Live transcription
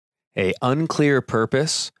A unclear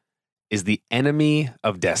purpose is the enemy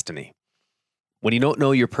of destiny. When you don't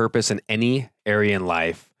know your purpose in any area in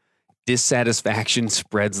life, dissatisfaction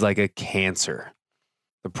spreads like a cancer.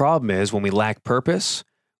 The problem is when we lack purpose,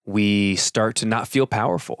 we start to not feel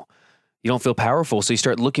powerful. You don't feel powerful, so you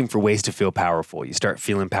start looking for ways to feel powerful. You start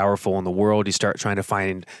feeling powerful in the world. You start trying to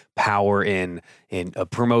find power in a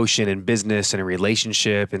promotion, in business, in a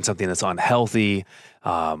relationship, in something that's unhealthy,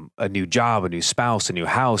 a new job, a new spouse, a new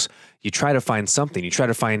house. You try to find something. You try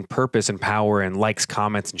to find purpose and power and likes,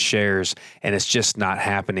 comments, and shares, and it's just not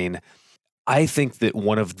happening. I think that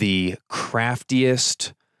one of the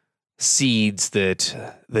craftiest seeds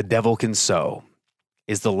that the devil can sow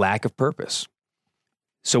is the lack of purpose.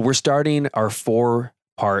 So we're starting our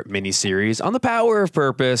 4-part mini-series on the power of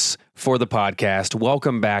purpose for the podcast.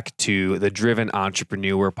 Welcome back to the Driven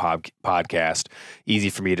Entrepreneur podcast.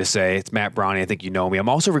 Easy for me to say. It's Matt Browning. I think you know me. I'm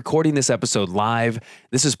also recording this episode live.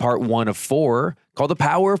 This is part 1 of 4 called The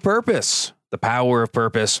Power of Purpose. The Power of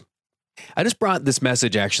Purpose. I just brought this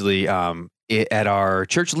message actually at our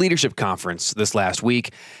church leadership conference this last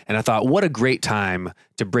week. And I thought, what a great time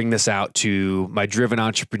to bring this out to my driven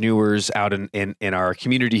entrepreneurs out in our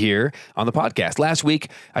community here on the podcast. Last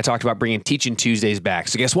week, I talked about bringing Teaching Tuesdays back.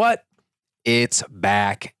 So guess what? It's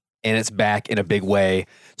back, and it's back in a big way.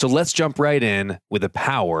 So let's jump right in with the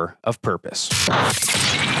power of purpose.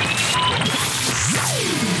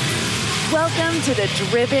 Welcome to the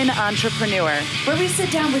Driven Entrepreneur, where we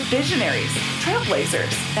sit down with visionaries,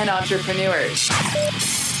 trailblazers, and entrepreneurs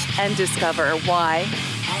and discover why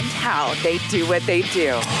and how they do what they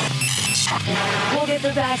do. We'll get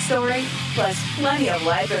the backstory, plus plenty of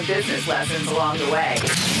life and business lessons along the way.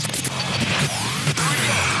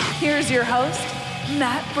 Here's your host,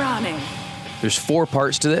 Matt Browning. There's 4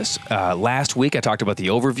 parts to this. Last week, I talked about the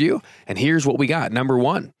overview, and here's what we got. Number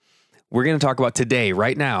 1. We're going to talk about today,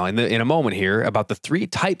 right now, in a moment here, about the 3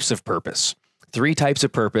 types of purpose. 3 types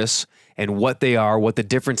of purpose and what they are, what the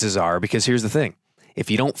differences are. Because here's the thing.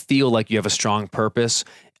 If you don't feel like you have a strong purpose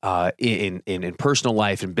in personal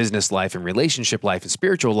life, in business life, in relationship life, in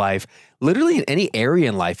spiritual life, literally in any area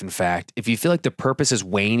in life, in fact, if you feel like the purpose is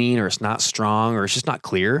waning or it's not strong or it's just not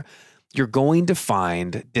clear, you're going to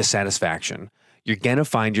find dissatisfaction. You're going to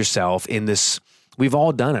find yourself in this. We've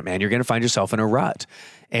all done it, man. You're going to find yourself in a rut.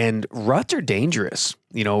 And ruts are dangerous.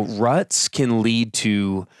 You know, ruts can lead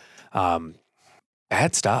to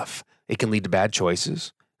bad stuff. It can lead to bad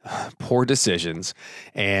choices, poor decisions.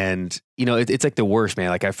 And, you know, it's like the worst,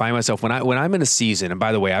 man. Like I find myself when I'm in a season, and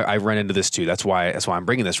by the way, I run into this too. That's why I'm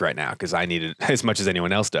bringing this right now, because I need it as much as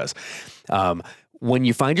anyone else does. When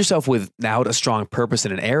you find yourself without a strong purpose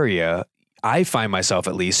in an area, I find myself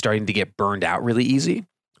at least starting to get burned out really easy,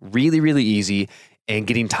 and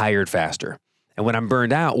getting tired faster. And when I'm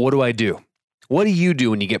burned out, what do? What do you do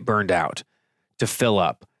when you get burned out to fill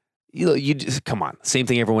up? You just, come on, same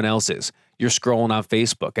thing everyone else is. You're scrolling on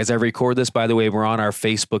Facebook. As I record this, by the way, we're on our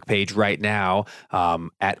Facebook page right now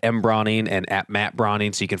at M Browning and at Matt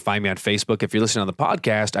Browning, so you can find me on Facebook. If you're listening on the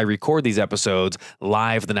podcast, I record these episodes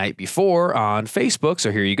live the night before on Facebook,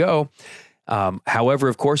 so here you go. However,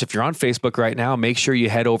 of course, if you're on Facebook right now, make sure you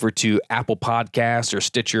head over to Apple Podcasts or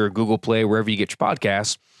Stitcher or Google Play, wherever you get your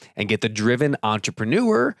podcasts, and get the Driven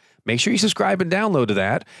Entrepreneur. Make sure you subscribe and download to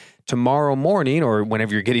that. Tomorrow morning, or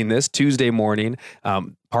whenever you're getting this, Tuesday morning,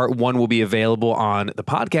 part 1 will be available on the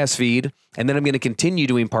podcast feed. And then I'm going to continue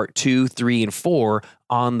doing part 2, 3, and 4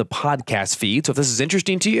 on the podcast feed. So if this is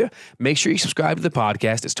interesting to you, make sure you subscribe to the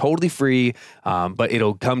podcast. It's totally free, but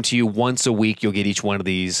it'll come to you once a week. You'll get each one of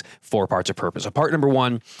these 4 parts of purpose. So part number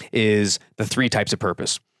 1 is the 3 types of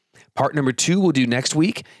purpose. Part number 2 we'll do next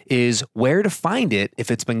week is where to find it if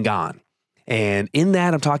it's been gone. And in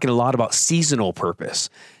that, I'm talking a lot about seasonal purpose.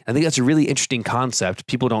 I think that's a really interesting concept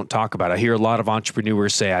people don't talk about. I hear a lot of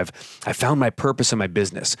entrepreneurs say, I found my purpose in my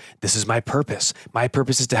business. This is my purpose. My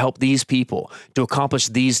purpose is to help these people, to accomplish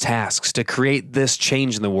these tasks, to create this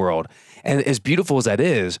change in the world. And as beautiful as that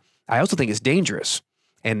is, I also think it's dangerous.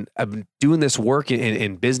 And I've been doing this work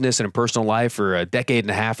in business and in personal life for a decade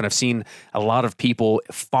and a half, and I've seen a lot of people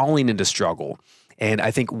falling into struggle. And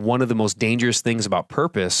I think one of the most dangerous things about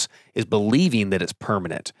purpose is believing that it's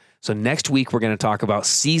permanent. So next week, we're going to talk about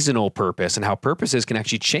seasonal purpose and how purposes can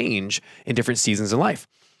actually change in different seasons in life.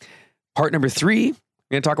 Part number 3, we're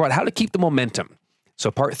going to talk about how to keep the momentum.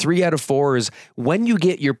 So part 3 out of 4 is when you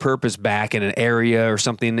get your purpose back in an area or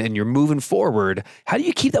something and you're moving forward, how do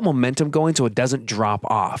you keep that momentum going so it doesn't drop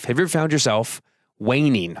off? Have you ever found yourself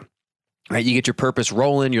waning? Right? You get your purpose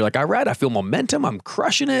rolling. You're like, all right, I feel momentum. I'm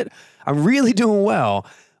crushing it. I'm really doing well.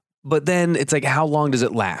 But then it's like, how long does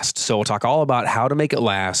it last? So we'll talk all about how to make it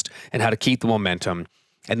last and how to keep the momentum.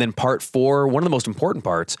 And then part 4, one of the most important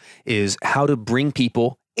parts, is how to bring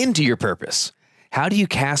people into your purpose. How do you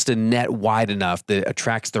cast a net wide enough that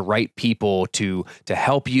attracts the right people to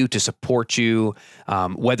help you, to support you,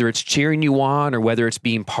 whether it's cheering you on or whether it's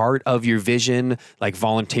being part of your vision, like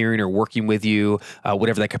volunteering or working with you,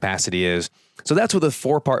 whatever that capacity is. So that's what the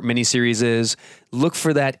 4-part miniseries is. Look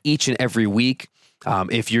for that each and every week.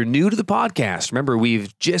 If you're new to the podcast, remember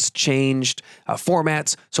we've just changed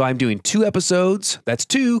formats. So I'm doing 2 episodes. That's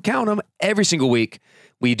 2, count them, every single week.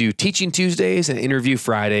 We do Teaching Tuesdays and Interview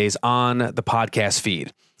Fridays on the podcast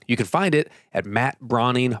feed. You can find it at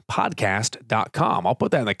mattbrowningpodcast.com. I'll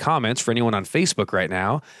put that in the comments for anyone on Facebook right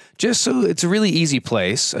now, just so it's a really easy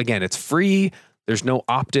place. Again, it's free. There's no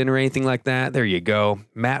opt-in or anything like that. There you go,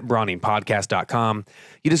 mattbrowningpodcast.com.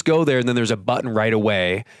 You just go there, and then there's a button right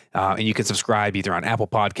away, and you can subscribe either on Apple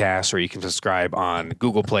Podcasts or you can subscribe on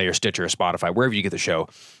Google Play or Stitcher or Spotify, wherever you get the show.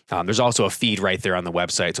 There's also a feed right there on the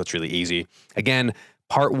website, so it's really easy. Again,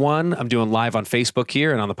 Part 1, I'm doing live on Facebook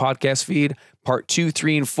here and on the podcast feed. Part 2,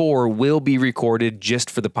 3, and 4 will be recorded just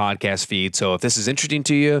for the podcast feed. So if this is interesting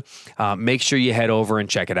to you, make sure you head over and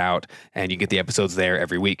check it out, and you get the episodes there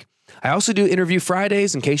every week. I also do Interview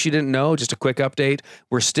Fridays. In case you didn't know, just a quick update,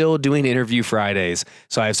 we're still doing Interview Fridays.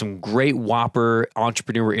 So I have some great Whopper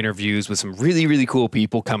entrepreneur interviews with some really, really cool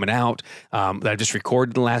people coming out that I've just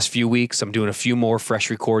recorded in the last few weeks. I'm doing a few more fresh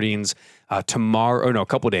recordings tomorrow, or no, a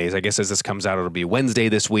couple of days. I guess as this comes out, it'll be Wednesday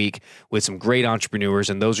this week with some great entrepreneurs,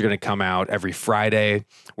 and those are going to come out every Friday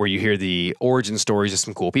where you hear the origin stories of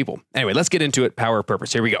some cool people. Anyway, let's get into it. Power of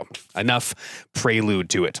purpose. Here we go. Enough prelude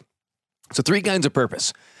to it. So 3 kinds of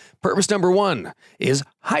purpose. Purpose number 1 is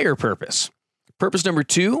higher purpose. Purpose number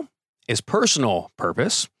 2 is personal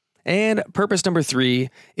purpose. And purpose number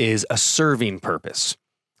 3 is a serving purpose.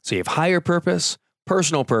 So you have higher purpose,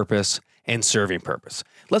 personal purpose, and serving purpose.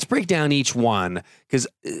 Let's break down each one, because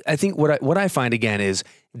I think what I find again is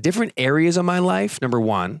different areas of my life, number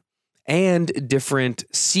 1, and different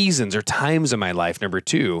seasons or times of my life, number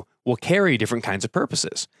 2, will carry different kinds of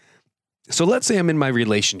purposes. So let's say I'm in my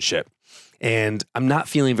relationship and I'm not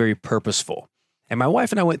feeling very purposeful. And my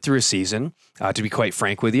wife and I went through a season, to be quite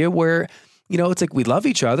frank with you, where, it's like we love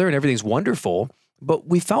each other and everything's wonderful, but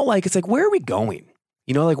we felt like it's like, where are we going?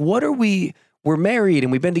 What are we? We're married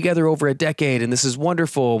and we've been together over a decade and this is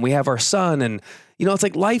wonderful. And we have our son and, it's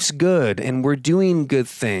like life's good and we're doing good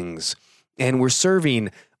things and we're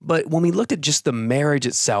serving. But when we looked at just the marriage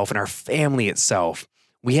itself and our family itself,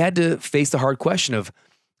 we had to face the hard question of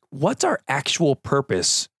what's our actual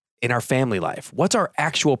purpose in our family life? What's our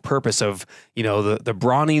actual purpose of, the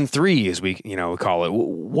Browning 3, as we call it?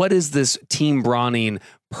 What is this Team Browning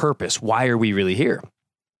purpose? Why are we really here?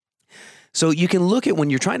 So you can look at when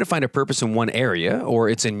you're trying to find a purpose in one area, or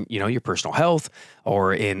it's in, your personal health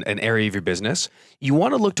or in an area of your business, you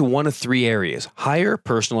want to look to one of 3 areas: higher,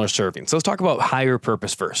 personal, or serving. So let's talk about higher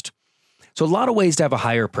purpose first. So a lot of ways to have a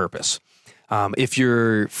higher purpose. If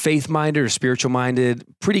you're faith-minded or spiritual-minded,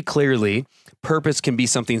 pretty clearly, purpose can be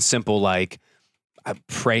something simple like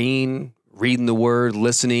praying, reading the word,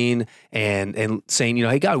 listening, and saying,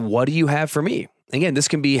 hey, God, what do you have for me? Again, this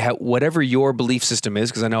can be whatever your belief system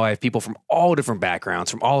is, because I know I have people from all different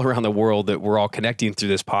backgrounds, from all around the world that we're all connecting through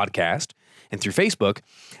this podcast and through Facebook.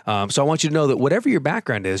 So I want you to know that whatever your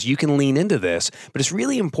background is, you can lean into this, but it's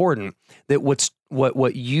really important that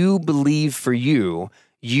what you believe for you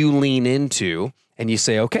lean into. And you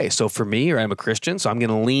say, okay, so for me, or I'm a Christian, so I'm going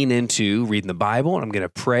to lean into reading the Bible, and I'm going to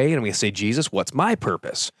pray, and I'm going to say, Jesus, what's my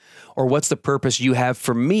purpose? Or what's the purpose you have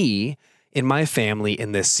for me in my family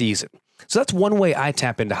in this season? So that's one way I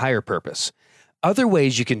tap into higher purpose. Other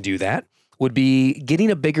ways you can do that would be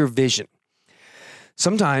getting a bigger vision.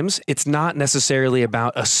 Sometimes it's not necessarily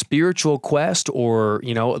about a spiritual quest or,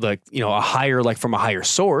 a higher, like from a higher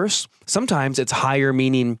source. Sometimes it's higher,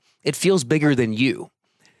 meaning it feels bigger than you.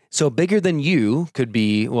 So bigger than you could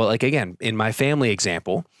be, well, like again, in my family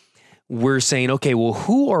example, we're saying, okay, well,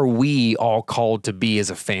 who are we all called to be as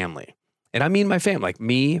a family? And I mean my family, like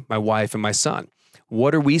me, my wife, and my son.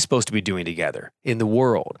 What are we supposed to be doing together in the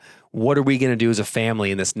world? What are we going to do as a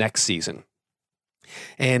family in this next season?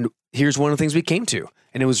 And here's one of the things we came to,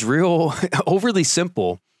 and it was real overly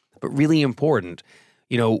simple, but really important.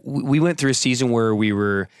 We went through a season where we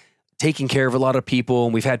were taking care of a lot of people,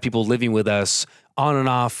 and we've had people living with us on and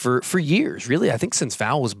off for years, really. I think since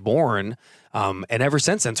Val was born, and ever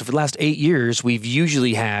since then. So for the last 8 years, we've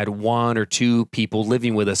usually had 1 or 2 people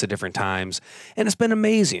living with us at different times, and it's been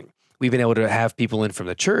amazing. We've been able to have people in from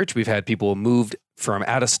the church. We've had people moved from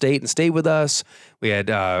out of state and stay with us. We had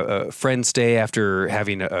a friend stay after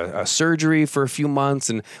having a surgery for a few months,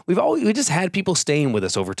 and we just had people staying with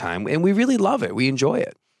us over time, and we really love it. We enjoy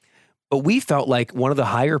it. But we felt like one of the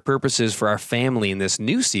higher purposes for our family in this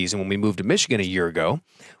new season when we moved to Michigan a year ago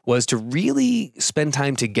was to really spend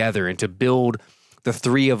time together and to build the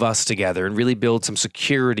three of us together and really build some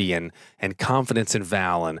security and confidence in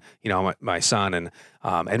Val and, my son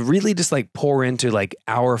and really just like pour into like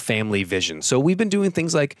our family vision. So we've been doing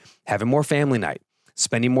things like having more family night,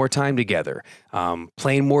 spending more time together,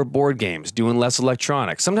 playing more board games, doing less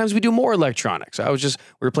electronics. Sometimes we do more electronics. We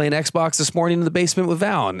were playing Xbox this morning in the basement with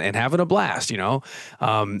Val and having a blast,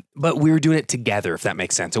 but we were doing it together, if that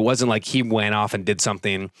makes sense. It wasn't like he went off and did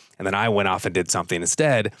something and then I went off and did something.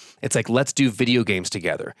 Instead, it's like, let's do video games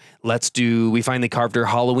together. We finally carved our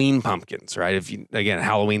Halloween pumpkins, right?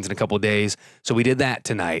 Halloween's in a couple of days. So we did that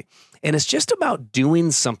tonight. And it's just about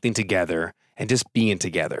doing something together and just being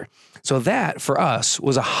together. So that, for us,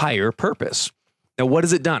 was a higher purpose. Now, what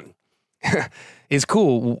has it done? It's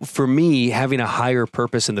cool. For me, having a higher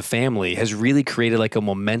purpose in the family has really created like a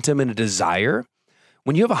momentum and a desire.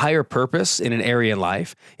 When you have a higher purpose in an area in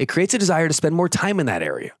life, it creates a desire to spend more time in that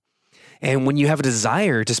area. And when you have a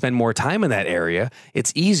desire to spend more time in that area,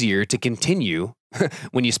 it's easier to continue.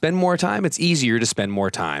 When you spend more time, it's easier to spend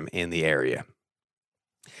more time in the area.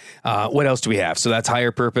 What else do we have? So that's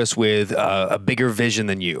higher purpose with a bigger vision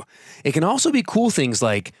than you. It can also be cool things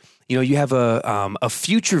like, you have a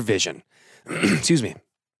future vision. Excuse me.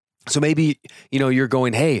 So maybe, you're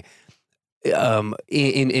going, hey,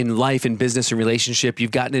 in life and business and relationship,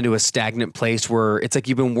 you've gotten into a stagnant place where it's like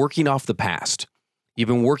you've been working off the past. You've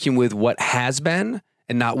been working with what has been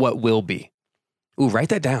and not what will be. Ooh, write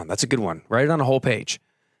that down. That's a good one. Write it on a whole page.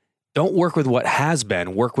 Don't work with what has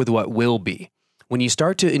been, work with what will be. When you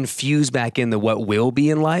start to infuse back in the what will be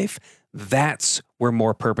in life, that's where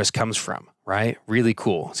more purpose comes from, right? Really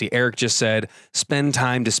cool. See, Eric just said, spend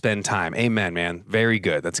time to spend time. Amen, man. Very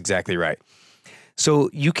good. That's exactly right. So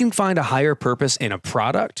you can find a higher purpose in a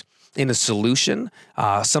product, in a solution,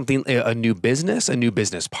 a new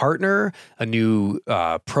business partner, a new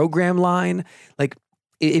program line. Like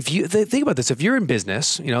if you think about this, if you're in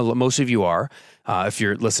business, most of you are, if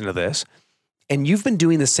you're listening to this, and you've been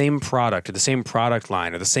doing the same product or the same product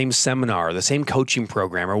line or the same seminar or the same coaching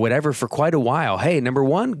program or whatever for quite a while, hey, number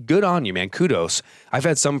one, good on you, man. Kudos. I've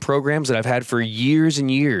had some programs that I've had for years and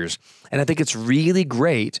years, and I think it's really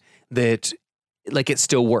great that it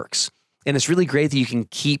still works. And it's really great that you can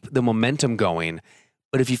keep the momentum going.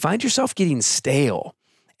 But if you find yourself getting stale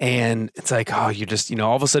and it's like, oh, you just,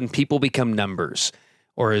 all of a sudden people become numbers.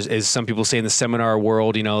 Or as some people say in the seminar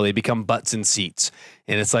world, they become butts in seats.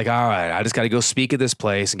 And it's like, all right, I just got to go speak at this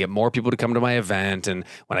place and get more people to come to my event. And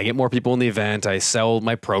when I get more people in the event, I sell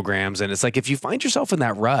my programs. And it's like, if you find yourself in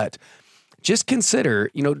that rut, just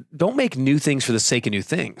consider, don't make new things for the sake of new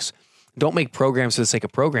things. Don't make programs for the sake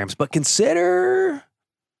of programs, but consider,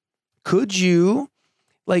 could you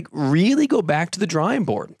really go back to the drawing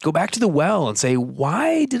board, go back to the well and say,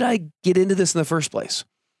 why did I get into this in the first place?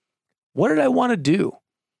 What did I want to do?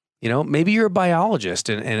 Maybe you're a biologist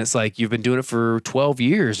and it's like you've been doing it for 12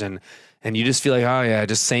 years and you just feel like, oh yeah,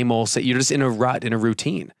 just same old, you're just in a rut, in a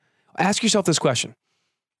routine. Ask yourself this question.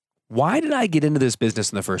 Why did I get into this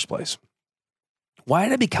business in the first place? Why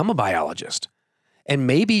did I become a biologist? And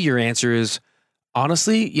maybe your answer is,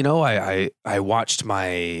 honestly, I watched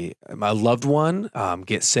my loved one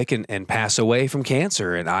get sick and pass away from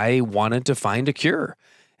cancer, and I wanted to find a cure,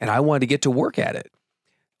 and I wanted to get to work at it.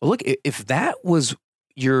 Well, look, if that was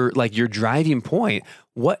your driving point,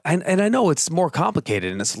 and I know it's more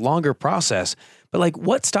complicated and it's a longer process, but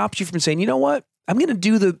what stops you from saying, you know what, I'm going to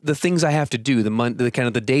do the things I have to do, the kind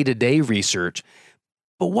of the day-to-day research,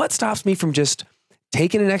 but what stops me from just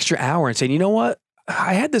taking an extra hour and saying, you know what,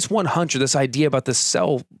 I had this one hunch or this idea about this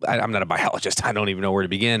cell. I'm not a biologist. I don't even know where to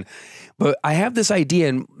begin, but I have this idea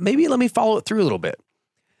and maybe let me follow it through a little bit.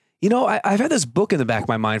 I've had this book in the back of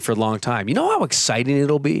my mind for a long time. You know how exciting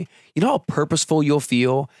it'll be? You know how purposeful you'll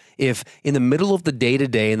feel if in the middle of the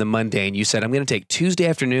day-to-day and the mundane, you said, I'm going to take Tuesday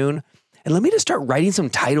afternoon and let me just start writing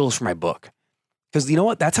some titles for my book. Because you know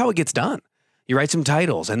what? That's how it gets done. You write some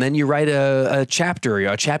titles and then you write a chapter,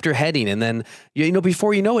 a chapter heading. And then,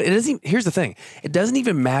 before you know it, here's the thing. It doesn't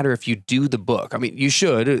even matter if you do the book. I mean, you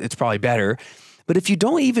should, it's probably better. But if you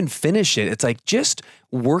don't even finish it, it's like just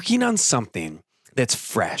working on something that's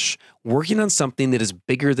fresh, working on something that is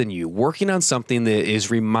bigger than you, working on something that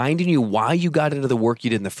is reminding you why you got into the work you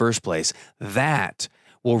did in the first place, that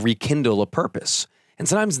will rekindle a purpose. And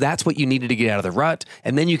sometimes that's what you needed to get out of the rut.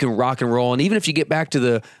 And then you can rock and roll. And even if you get back to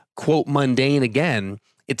the quote mundane again,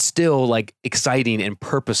 it's still exciting and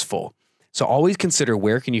purposeful. So always consider,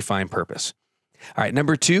 where can you find purpose? All right.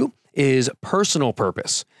 Number 2 is personal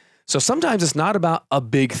purpose. So sometimes it's not about a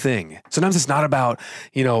big thing. Sometimes it's not about,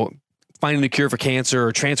 finding the cure for cancer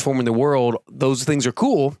or transforming the world, those things are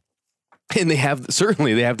cool. And they have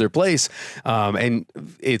their place. And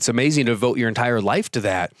it's amazing to devote your entire life to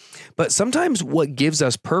that. But sometimes what gives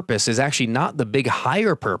us purpose is actually not the big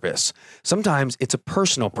higher purpose. Sometimes it's a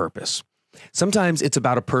personal purpose. Sometimes it's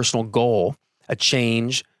about a personal goal, a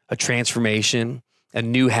change, a transformation, a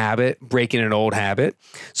new habit, breaking an old habit.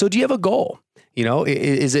 So do you have a goal? You know,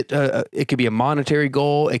 is it? It could be a monetary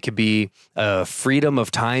goal. It could be a freedom of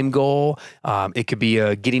time goal. It could be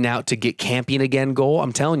a getting out to get camping again goal.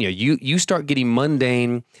 I'm telling you, you start getting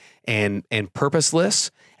mundane and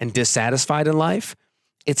purposeless and dissatisfied in life.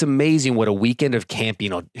 It's amazing what a weekend of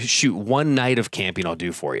camping, one night of camping will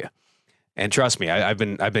do for you. And trust me, I've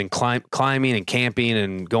been climbing and camping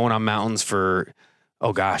and going on mountains for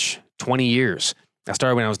 20 years. I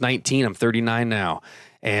started when I was 19. I'm 39 now,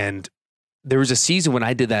 and there was a season when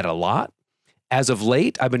I did that a lot. As of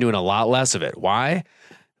late, I've been doing a lot less of it. Why?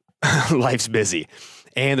 Life's busy.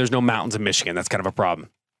 And there's no mountains in Michigan. That's kind of a problem.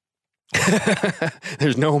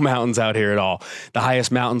 There's no mountains out here at all. The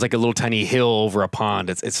highest mountain's like a little tiny hill over a pond.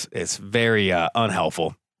 It's very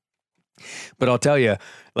unhelpful. But I'll tell you,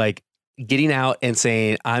 like getting out and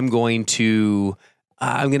saying, I'm going to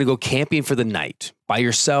go camping for the night by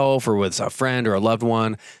yourself or with a friend or a loved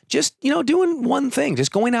one, just, doing one thing, just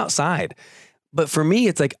going outside. But for me,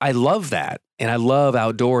 it's like, I love that. And I love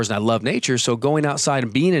outdoors and I love nature. So going outside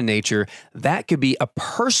and being in nature, that could be a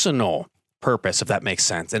personal purpose, if that makes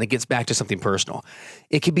sense. And it gets back to something personal.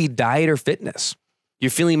 It could be diet or fitness.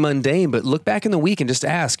 You're feeling mundane, but look back in the week and just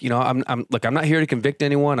ask, I'm not here to convict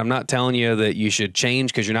anyone. I'm not telling you that you should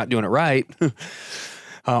change because you're not doing it right.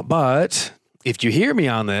 But if you hear me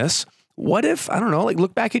on this, what if,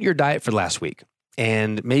 look back at your diet for last week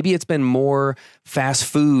and maybe it's been more fast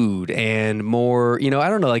food and more,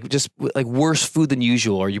 worse food than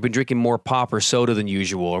usual, or you've been drinking more pop or soda than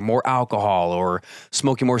usual, or more alcohol, or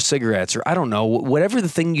smoking more cigarettes, or I don't know, whatever the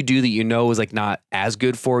thing you do that is like not as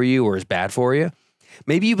good for you or as bad for you.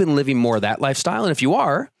 Maybe you've been living more of that lifestyle. And if you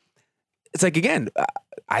are, it's like, again,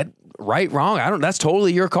 right, wrong, that's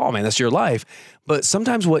totally your call, man. That's your life. But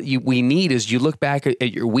sometimes what we need is you look back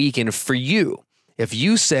at your week, and for you, if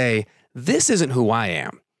you say, this isn't who I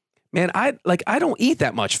am, man, I don't eat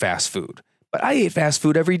that much fast food, but I eat fast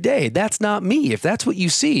food every day. That's not me. If that's what you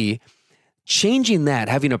see, changing that,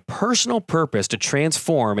 having a personal purpose to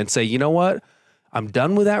transform and say, you know what? I'm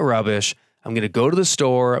done with that rubbish. I'm going to go to the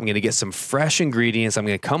store. I'm going to get some fresh ingredients. I'm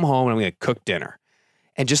going to come home and I'm going to cook dinner.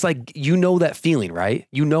 And just like, that feeling, right?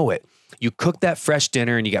 You know it. You cook that fresh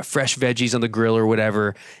dinner and you got fresh veggies on the grill or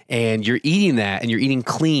whatever, and you're eating that and you're eating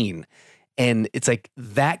clean. And it's like,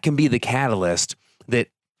 that can be the catalyst that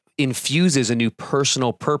infuses a new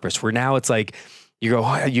personal purpose, where now it's like,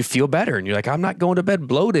 you feel better and you're like, I'm not going to bed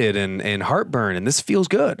bloated and heartburn, and this feels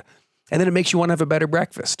good. And then it makes you want to have a better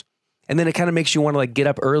breakfast. And then it kind of makes you want to get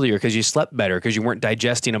up earlier because you slept better, because you weren't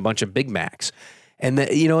digesting a bunch of Big Macs. And then,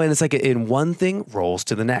 and it's like in one thing rolls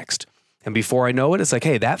to the next. And before I know it, it's like,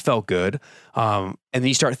 hey, that felt good. And then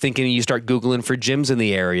you start thinking, you start Googling for gyms in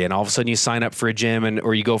the area, and all of a sudden you sign up for a gym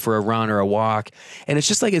or you go for a run or a walk. And it's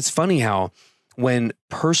just like, it's funny how when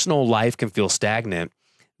personal life can feel stagnant,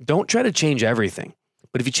 don't try to change everything.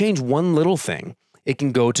 But if you change one little thing, it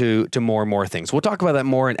can go to more and more things. We'll talk about that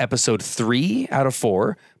more in episode 3 out of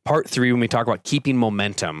 4, part 3, when we talk about keeping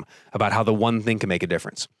momentum, about how the one thing can make a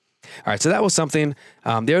difference. All right, so that was something.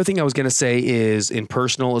 The other thing I was going to say is in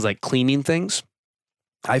personal is like cleaning things.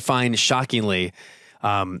 I find shockingly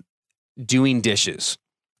doing dishes,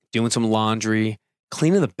 doing some laundry,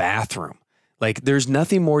 cleaning the bathroom. Like there's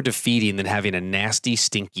nothing more defeating than having a nasty,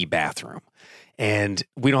 stinky bathroom. And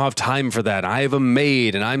we don't have time for that. I have a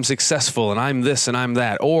maid and I'm successful and I'm this and I'm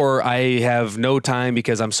that. Or I have no time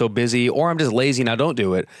because I'm so busy, or I'm just lazy and I don't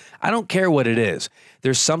do it. I don't care what it is.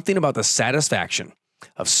 There's something about the satisfaction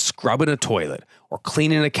of scrubbing a toilet or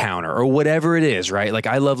cleaning a counter or whatever it is, right? Like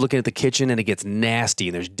I love looking at the kitchen and it gets nasty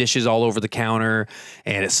and there's dishes all over the counter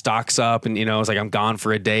and it stocks up and, it's like I'm gone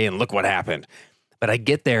for a day and look what happened. But I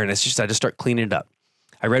get there and I just start cleaning it up.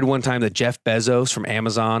 I read one time that Jeff Bezos from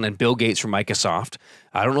Amazon and Bill Gates from Microsoft,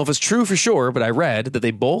 I don't know if it's true for sure, but I read that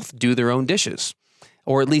they both do their own dishes,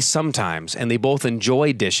 or at least sometimes, and they both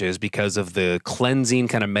enjoy dishes because of the cleansing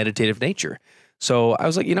kind of meditative nature. So I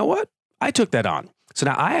was like, you know what? I took that on. So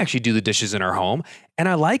now I actually do the dishes in our home and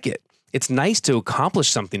I like it. It's nice to accomplish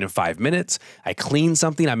something in 5 minutes. I clean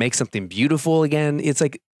something. I make something beautiful again. It's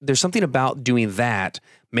like there's something about doing that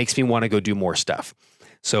makes me want to go do more stuff.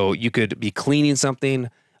 So you could be cleaning something,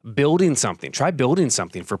 building something. Try building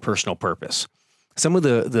something for personal purpose. Some of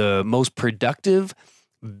the most productive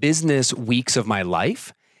business weeks of my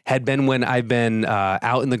life had been when I've been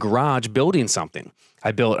out in the garage building something. I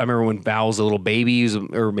remember when Val was a little baby,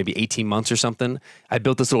 or maybe 18 months or something, I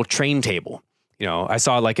built this little train table. You know, I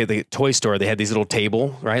saw like at the toy store, they had these little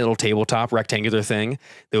little tabletop rectangular thing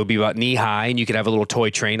that would be about knee high, and you could have a little toy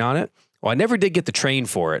train on it. Well, I never did get the train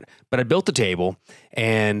for it, but I built the table,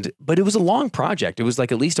 but it was a long project. It was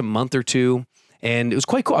like at least a month or two, and it was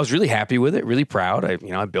quite cool. I was really happy with it, really proud.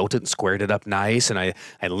 I built it and squared it up nice, and I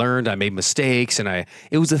learned, I made mistakes, and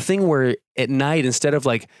it was a thing where at night, instead of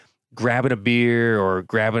like grabbing a beer or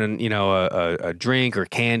grabbing, a drink or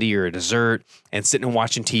candy or a dessert and sitting and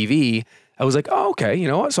watching TV, I was like, oh, okay, you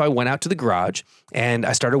know what? So I went out to the garage and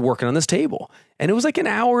I started working on this table. And it was like an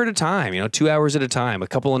hour at a time, 2 hours at a time, a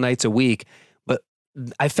couple of nights a week. But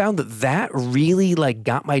I found that really like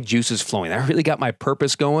got my juices flowing. That really got my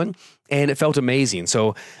purpose going, and it felt amazing.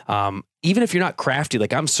 So even if you're not crafty,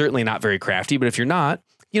 like I'm certainly not very crafty, but if you're not,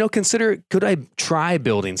 consider, could I try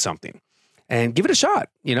building something? And give it a shot.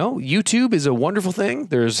 YouTube is a wonderful thing.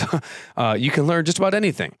 There's, you can learn just about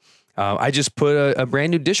anything. I just put a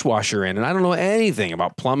brand new dishwasher in, and I don't know anything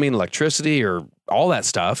about plumbing, electricity, or all that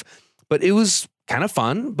stuff, but it was kind of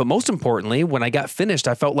fun. But most importantly, when I got finished,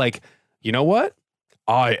 I felt like, you know what?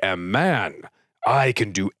 I am man. I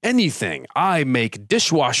can do anything. I make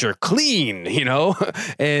dishwasher clean,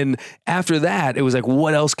 And after that, it was like,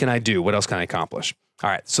 what else can I do? What else can I accomplish? All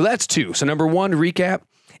right. So that's 2. So number 1, to recap,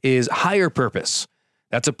 is higher purpose.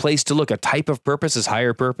 That's a place to look. A type of purpose is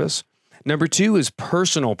higher purpose. Number 2 is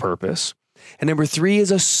personal purpose. And number 3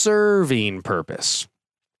 is a serving purpose.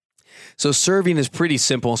 So serving is pretty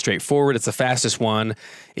simple and straightforward. It's the fastest one.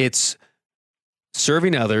 It's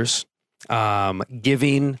serving others,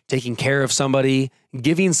 giving, taking care of somebody,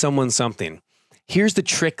 giving someone something. Here's the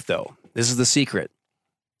trick, though. This is the secret.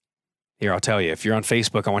 Here, I'll tell you. If you're on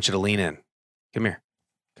Facebook, I want you to lean in. Come here.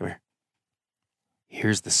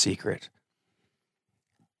 Here's the secret.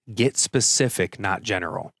 Get specific, not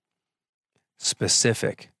general.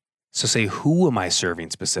 Specific. So say, who am I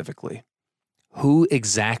serving specifically? Who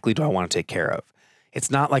exactly do I want to take care of? It's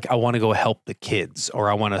not like I want to go help the kids or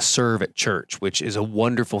I want to serve at church, which is a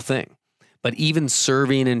wonderful thing. But even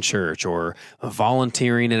serving in church or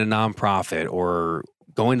volunteering in a nonprofit or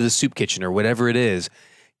going to the soup kitchen or whatever it is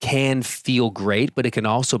can feel great, but it can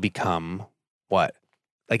also become what?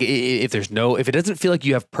 Like if it doesn't feel like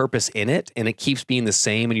you have purpose in it and it keeps being the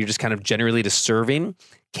same and you're just kind of generally just serving,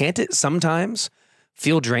 can't it sometimes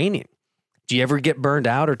feel draining? Do you ever get burned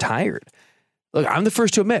out or tired? Look, I'm the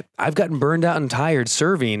first to admit I've gotten burned out and tired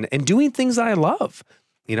serving and doing things that I love.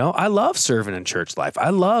 I love serving in church life.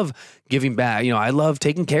 I love giving back. I love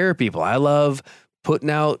taking care of people. I love putting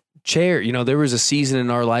out chairs. There was a season in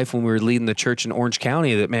our life when we were leading the church in Orange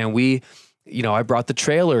County that, man, I brought the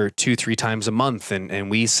trailer 2-3 times a month and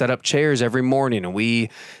we set up chairs every morning and we,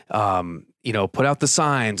 put out the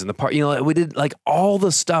signs and the part, we did like all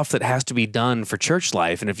the stuff that has to be done for church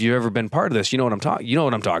life. And if you've ever been part of this, you know what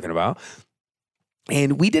I'm talking about.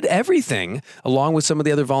 And we did everything along with some of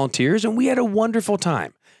the other volunteers and we had a wonderful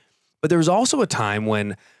time. But there was also a time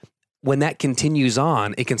when that continues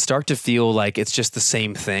on, it can start to feel like it's just the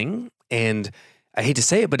same thing. And I hate to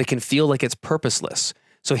say it, but it can feel like it's purposeless.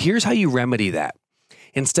 So here's how you remedy that.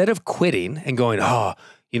 Instead of quitting and going, oh,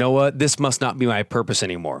 you know what? This must not be my purpose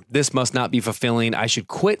anymore. This must not be fulfilling. I should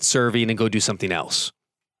quit serving and go do something else.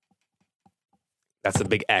 That's the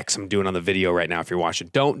big X I'm doing on the video right now if you're watching.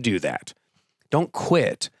 Don't do that. Don't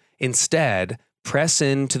quit. Instead, press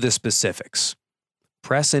into the specifics.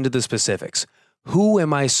 Press into the specifics. Who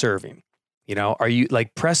am I serving? Are you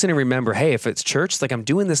like press in and remember, hey, if it's church, it's like I'm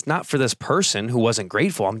doing this not for this person who wasn't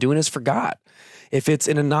grateful. I'm doing this for God. If it's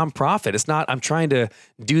in a nonprofit, it's not I'm trying to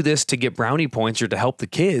do this to get brownie points or to help the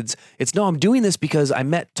kids. It's no, I'm doing this because I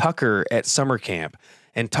met Tucker at summer camp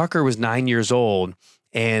and Tucker was 9 years old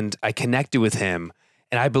and I connected with him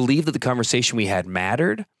and I believe that the conversation we had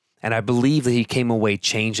mattered and I believe that he came away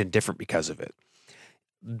changed and different because of it.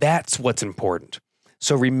 That's what's important.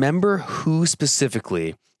 So remember who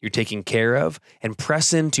specifically you're taking care of and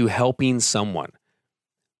press into helping someone.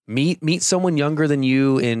 Meet someone younger than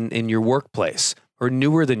you in your workplace or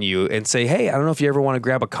newer than you and say, hey, I don't know if you ever want to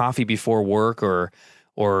grab a coffee before work or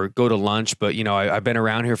go to lunch, but I've been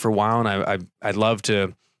around here for a while and I'd love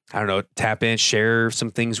to, tap in, share some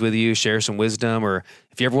things with you, share some wisdom, or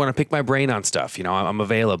if you ever want to pick my brain on stuff, I'm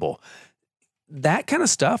available. That kind of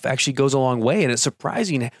stuff actually goes a long way. And it's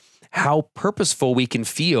surprising how purposeful we can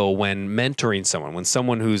feel when mentoring someone, when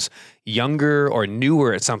someone who's younger or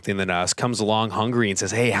newer at something than us comes along hungry and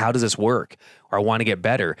says, hey, how does this work? Or I want to get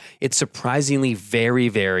better. It's surprisingly very,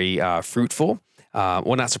 very fruitful.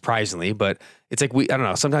 Well, not surprisingly, but it's like I don't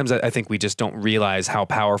know. Sometimes I think we just don't realize how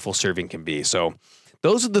powerful serving can be. So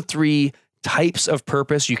those are the 3 types of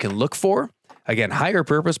purpose you can look for. Again, higher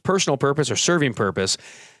purpose, personal purpose, or serving purpose.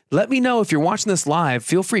 Let me know if you're watching this live.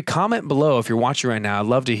 Feel free, comment below if you're watching right now. I'd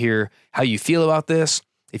love to hear how you feel about this.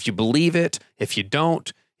 If you believe it, if you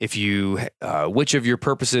don't, which of your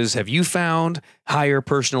purposes have you found? Higher,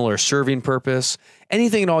 personal, or serving purpose?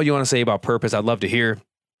 Anything at all you want to say about purpose, I'd love to hear.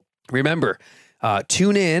 Remember,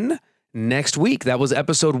 tune in next week. That was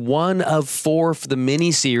episode 1 of 4 for the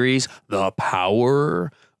mini series, The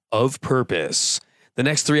Power of Purpose. The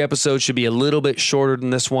next 3 episodes should be a little bit shorter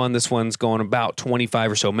than this one. This one's going about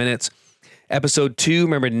 25 or so minutes. Episode 2,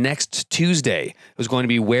 remember, next Tuesday is going to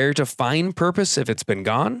be where to find purpose if it's been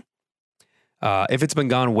gone. If it's been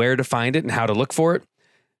gone, where to find it and how to look for it.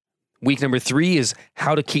 Week number 3 is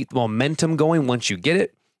how to keep the momentum going once you get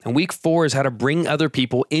it. And week 4 is how to bring other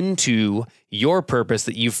people into your purpose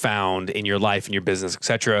that you've found in your life, in your business,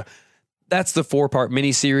 etc. That's the 4-part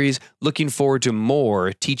mini series. Looking forward to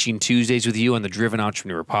more Teaching Tuesdays with you on the Driven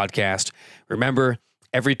Entrepreneur podcast. Remember,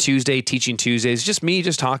 every Tuesday, Teaching Tuesdays, just me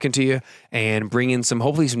just talking to you and bringing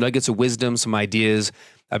hopefully some nuggets of wisdom, some ideas.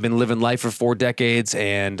 I've been living life for 4 decades,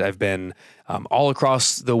 and I've been all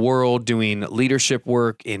across the world doing leadership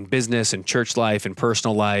work in business and church life and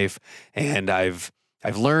personal life. And I've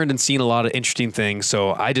learned and seen a lot of interesting things.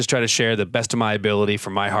 So I just try to share the best of my ability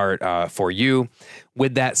from my heart for you.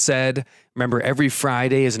 With that said, remember, every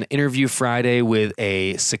Friday is an interview Friday with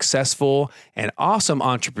a successful and awesome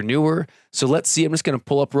entrepreneur. So let's see. I'm just going to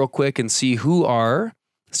pull up real quick and see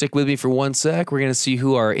stick with me for 1 sec. We're going to see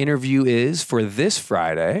who our interview is for this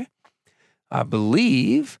Friday. I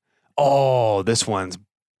believe, this is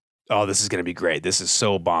going to be great. This is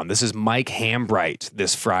so bomb. This is Mike Hambright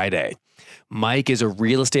this Friday. Mike is a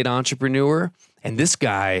real estate entrepreneur, and this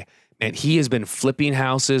guy, man, he has been flipping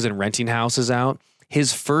houses and renting houses out.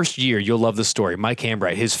 His first year, you'll love the story. Mike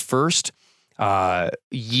Hambright, his first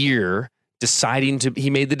year he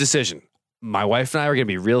made the decision. My wife and I are going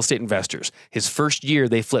to be real estate investors. His first year,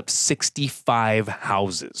 they flipped 65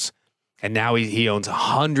 houses. And now he owns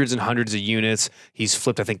hundreds and hundreds of units. He's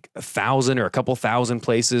flipped, I think, 1,000 or a couple thousand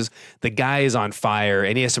places. The guy is on fire,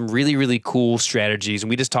 and he has some really, really cool strategies.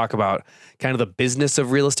 And we just talk about kind of the business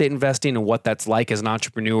of real estate investing and what that's like as an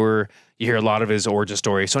entrepreneur. You hear a lot of his origin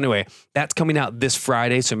story. So anyway, that's coming out this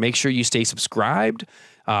Friday. So make sure you stay subscribed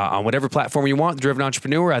on whatever platform you want, The Driven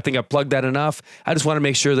Entrepreneur. I think I've plugged that enough. I just want to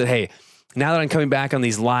make sure that, hey, now that I'm coming back on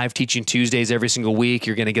these live Teaching Tuesdays every single week,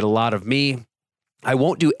 you're going to get a lot of me. I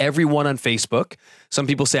won't do every one on Facebook. Some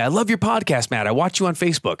people say, I love your podcast, Matt. I watch you on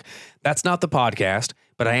Facebook. That's not the podcast,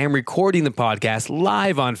 but I am recording the podcast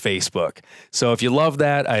live on Facebook. So if you love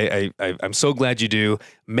that, I'm so glad you do.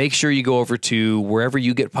 Make sure you go over to wherever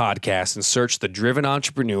you get podcasts and search The Driven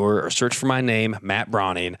Entrepreneur or search for my name, Matt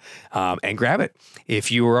Browning, and grab it.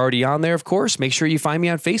 If you are already on there, of course, make sure you find me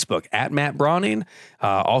on Facebook at Matt Browning,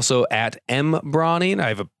 also at M Browning. I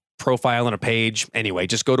have a profile and a page. Anyway,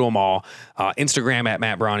 just go to them all. Instagram at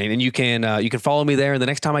Matt Browning, and you can follow me there. And the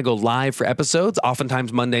next time I go live for episodes,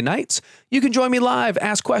 oftentimes Monday nights, you can join me live,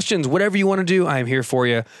 ask questions, whatever you want to do. I am here for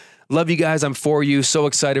you. Love you guys. I'm for you. So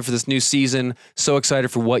excited for this new season. So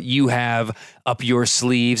excited for what you have up your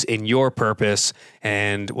sleeves in your purpose.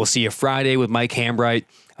 And we'll see you Friday with Mike Hambright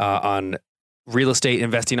on real estate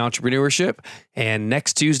investing entrepreneurship. And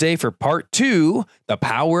next Tuesday for part 2, The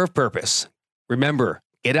Power of Purpose. Remember,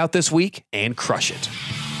 get out this week and crush it.